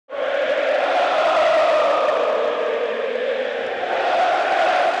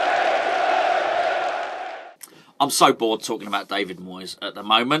I'm so bored talking about David Moyes at the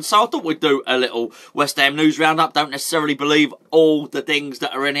moment, so I thought we'd do a little West Ham news roundup. Don't necessarily believe all the things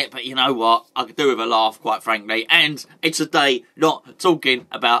that are in it, but you know what? I could do with a laugh, quite frankly. And it's a day not talking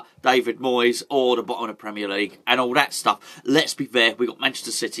about David Moyes or the bottom of the Premier League and all that stuff. Let's be fair, we've got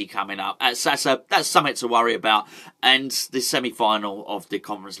Manchester City coming up. That's something to worry about. And the semi-final of the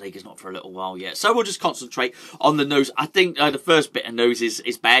Conference League is not for a little while yet. So we'll just concentrate on the news. I think the first bit of news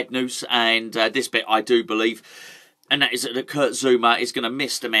is bad news, and this bit I do believe. And that is that Kurt Zouma is going to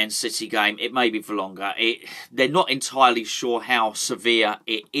miss the Man City game. It may be for longer. They're not entirely sure how severe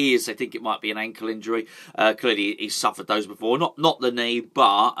it is. They think it might be an ankle injury. Clearly, he's suffered those before. Not the knee,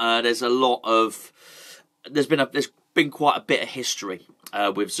 but there's a lot of... There's been quite a bit of history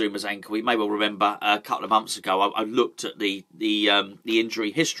with Zouma's ankle. You may well remember a couple of months ago, I looked at the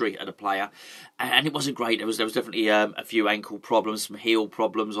injury history of the player, and it wasn't great. There was definitely a few ankle problems, some heel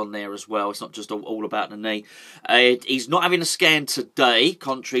problems on there as well. It's not just all about the knee. He's not having a scan today,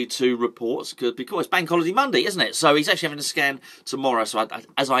 contrary to reports, because it's Bank Holiday Monday, isn't it? So he's actually having a scan tomorrow. So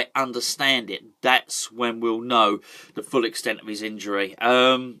as I understand it, that's when we'll know the full extent of his injury.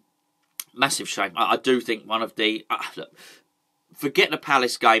 Massive shame. I do think one of the... forget the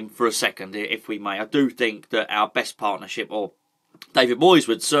Palace game for a second, if we may. I do think that our best partnership, or David Moyes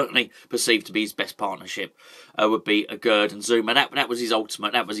would certainly perceive to be his best partnership, would be Gerd and Zouma. That was his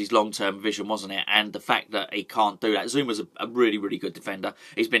ultimate, that was his long-term vision, wasn't it? And the fact that he can't do that. Zouma's a really, really good defender.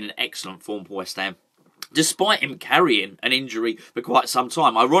 He's been in excellent form for West Ham, despite him carrying an injury for quite some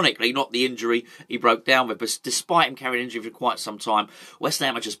time. Ironically, not the injury he broke down with, but despite him carrying an injury for quite some time, West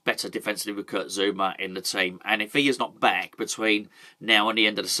Ham are just better defensively with Kurt Zouma in the team. And if he is not back between now and the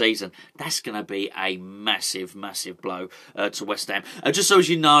end of the season, that's going to be a massive, massive blow to West Ham. Just so as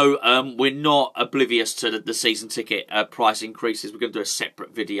you know, we're not oblivious to the season ticket price increases. We're going to do a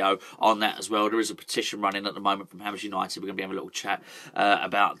separate video on that as well. There is a petition running at the moment from Hammers United. We're going to be having a little chat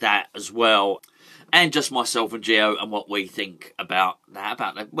about that as well. And just myself and Gio and what we think about that.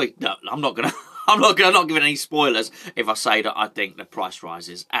 No, I'm not giving any spoilers if I say that I think the price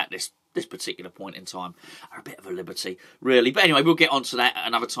rises at this particular point in time are a bit of a liberty, really. But anyway, we'll get onto that at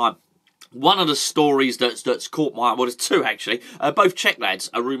another time. One of the stories that's caught my eye, well, there's two actually. Both Czech lads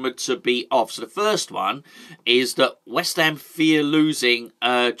are rumoured to be off. So the first one is that West Ham fear losing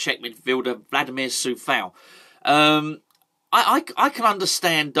Czech midfielder Vladimir Coufal. I can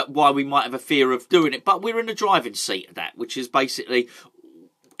understand why we might have a fear of doing it, but we're in the driving seat of that, which is basically,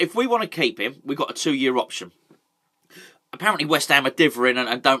 if we want to keep him, we've got a 2-year option. Apparently West Ham are differing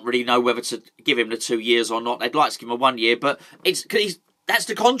and don't really know whether to give him the 2 years or not. They'd like to give him a 1 year, but that's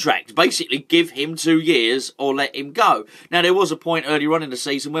the contract. Basically, give him 2 years or let him go. Now, there was a point earlier on in the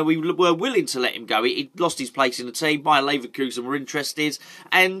season where we were willing to let him go. He lost his place in the team. Bayer Leverkusen were interested,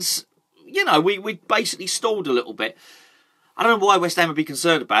 and, you know, we basically stalled a little bit. I don't know why West Ham would be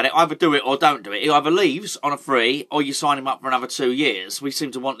concerned about it. Either do it or don't do it. He either leaves on a free or you sign him up for another 2 years. We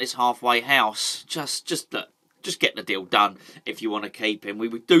seem to want this halfway house. Just get the deal done if you want to keep him. We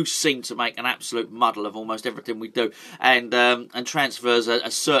do seem to make an absolute muddle of almost everything we do. And transfers are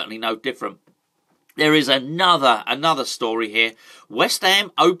certainly no different. There is another story here. West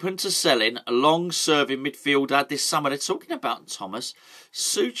Ham open to selling a long-serving midfielder this summer. They're talking about Thomas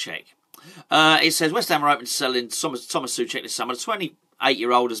Soucek. It says West Ham are open to selling Thomas Soucek this summer. The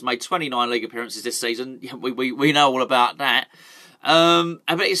 28-year-old has made 29 league appearances this season. We know all about that.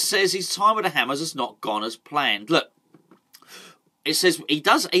 But it says his time with the Hammers has not gone as planned. Look, it says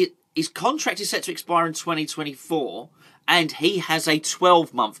his contract is set to expire in 2024, and he has a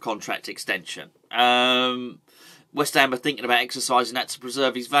 12-month contract extension. West Ham are thinking about exercising that to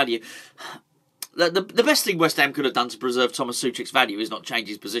preserve his value. The best thing West Ham could have done to preserve Thomas Soucek's value is not change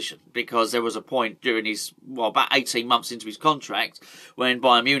his position, because there was a point during about 18 months into his contract when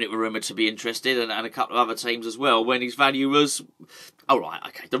Bayern Munich were rumoured to be interested, and a couple of other teams as well, when his value was,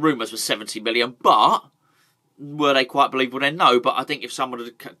 the rumours were 70 million, but were they quite believable then? No, but I think if someone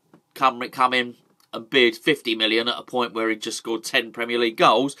had come in and bid 50 million at a point where he'd just scored 10 Premier League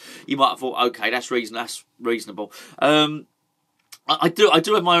goals, you might have thought, okay, that's reasonable. I do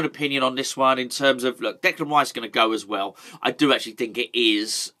have my own opinion on this one in terms of, look, Declan Rice is going to go as well. I do actually think it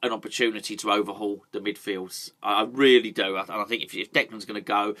is an opportunity to overhaul the midfields. I really do. And I think if Declan's going to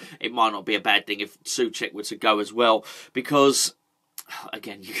go, it might not be a bad thing if Soucek were to go as well. Because,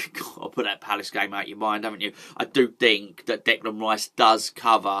 again, you've got to put that Palace game out of your mind, haven't you? I do think that Declan Rice does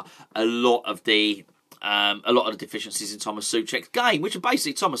cover a lot of the deficiencies in Thomas Soucek's game, which are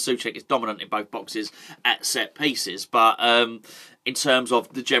basically Thomas Soucek is dominant in both boxes at set pieces, but in terms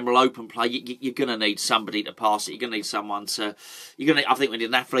of the general open play, you're going to need somebody to pass it. You're going to need someone to... I think we need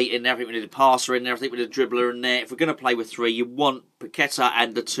an athlete in there. I think we need a passer in there. I think we need a dribbler in there. If we're going to play with three, you want Paqueta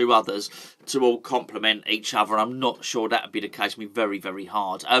and the two others to all complement each other. And I'm not sure that would be the case. It'd be very, very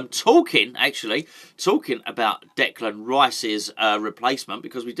hard. Talking about Declan Rice's replacement,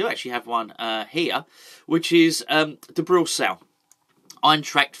 because we do actually have one here, which is De Bruyne,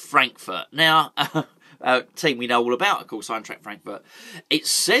 Eintracht Frankfurt. Now... team we know all about, of course, Eintracht Frankfurt. It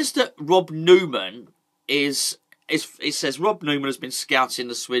says that Rob Newman it says Rob Newman has been scouting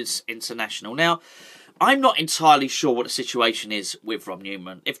the Swiss international. Now, I'm not entirely sure what the situation is with Rob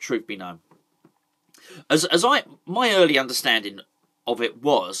Newman, if truth be known. My early understanding of it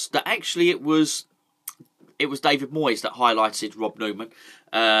was that actually it was David Moyes that highlighted Rob Newman,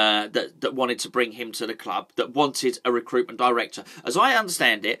 that wanted to bring him to the club, that wanted a recruitment director. As I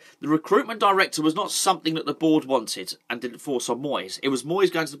understand it, the recruitment director was not something that the board wanted and didn't force on Moyes. It was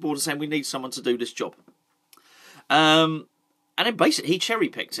Moyes going to the board and saying, we need someone to do this job. And then basically he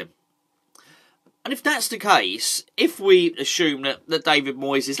cherry-picked him. And if that's the case, if we assume that David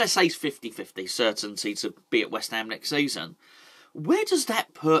Moyes is, let's say he's 50-50 certainty to be at West Ham next season, where does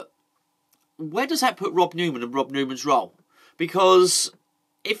that put Rob Newman and Rob Newman's role? Because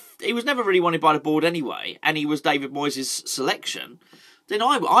if he was never really wanted by the board anyway, and he was David Moyes' selection, then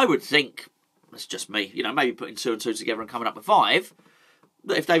I would think, that's just me, maybe putting 2 and 2 together and coming up with 5,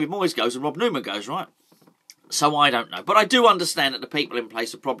 that if David Moyes goes and Rob Newman goes, right? So I don't know. But I do understand that the people in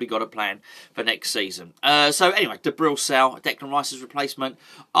place have probably got a plan for next season. So anyway, De Bruyne, Declan Rice's replacement,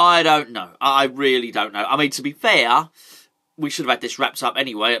 I don't know. I really don't know. I mean, to be fair... we should have had this wrapped up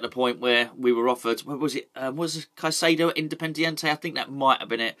anyway at the point where we were offered, what was it, was Caicedo Independiente? I think that might have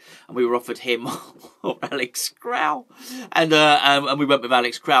been it. And we were offered him or Alex Crowell. And we went with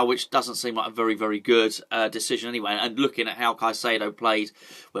Alex Crowell, which doesn't seem like a very, very good decision anyway. And looking at how Caicedo played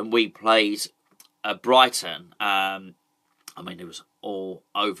when we played Brighton, I mean, it was all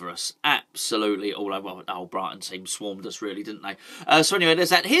over us. Absolutely all over. Well, the whole Brighton team swarmed us, really, didn't they? So anyway, there's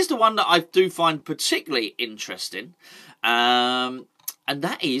that. Here's the one that I do find particularly interesting. And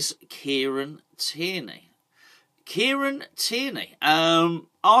that is Kieran Tierney. Kieran Tierney,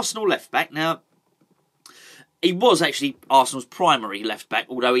 Arsenal left-back. Now, he was actually Arsenal's primary left-back,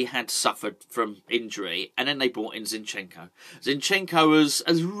 although he had suffered from injury, and then they brought in Zinchenko. Zinchenko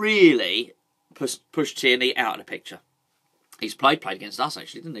has really pushed Tierney out of the picture. He's played against us,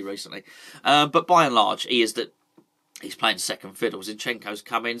 actually, didn't he, recently? But by and large, he's playing second fiddle. Zinchenko's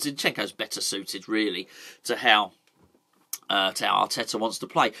come in. Zinchenko's better suited, really, to how Arteta wants to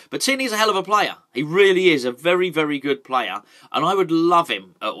play. But Tierney's a hell of a player. He really is a very, very good player. And I would love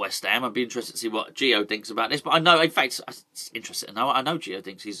him at West Ham. I'd be interested to see what Gio thinks about this. But I know, in fact, it's interesting to know. I know Gio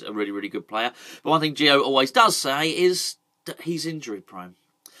thinks he's a really, really good player. But one thing Gio always does say is that he's injury prone.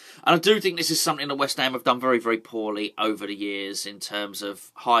 And I do think this is something that West Ham have done very, very poorly over the years in terms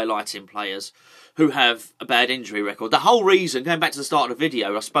of highlighting players who have a bad injury record. The whole reason, going back to the start of the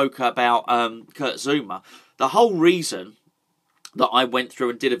video, I spoke about Kurt Zouma. The whole reason that I went through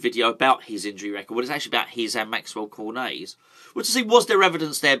and did a video about his injury record, well, it's actually about his and Maxwell Cornet's, was to see, was there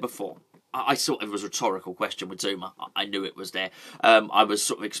evidence there before? I thought it was a rhetorical question with Zouma. I knew it was there. I was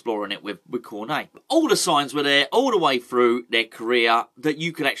sort of exploring it with Cornet. All the signs were there all the way through their career that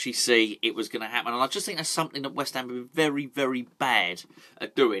you could actually see it was going to happen. And I just think that's something that West Ham have been very, very bad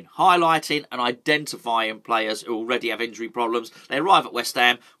at doing. Highlighting and identifying players who already have injury problems. They arrive at West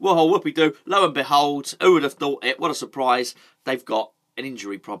Ham. Whoa, whoopie-doo. Lo and behold, who would have thought it? What a surprise. They've got an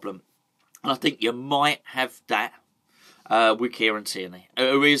injury problem. And I think you might have that with Kieran Tierney,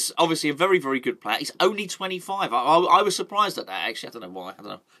 who is obviously a very, very good player. He's only 25. I was surprised at that, actually. I don't know why. I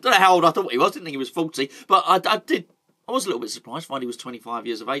don't know how old I thought he was. I didn't think he was 40. But I was a little bit surprised to find he was 25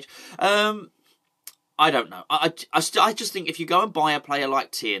 years of age. I don't know. I just think if you go and buy a player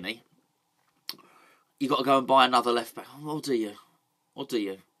like Tierney, you've got to go and buy another left-back. Or do you? Or do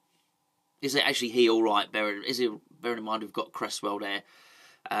you? Is it actually he all right? Bearing in mind we've got Cresswell there.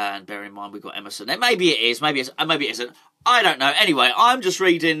 And bearing in mind we've got Emerson there. Maybe it is, maybe it isn't. I don't know. Anyway, I'm just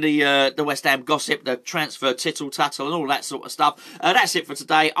reading the West Ham gossip, the transfer tittle-tattle and all that sort of stuff. That's it for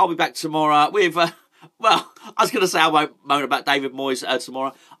today. I'll be back tomorrow with, well, I was going to say I won't moan about David Moyes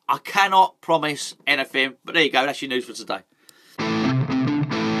tomorrow. I cannot promise anything, but there you go. That's your news for today.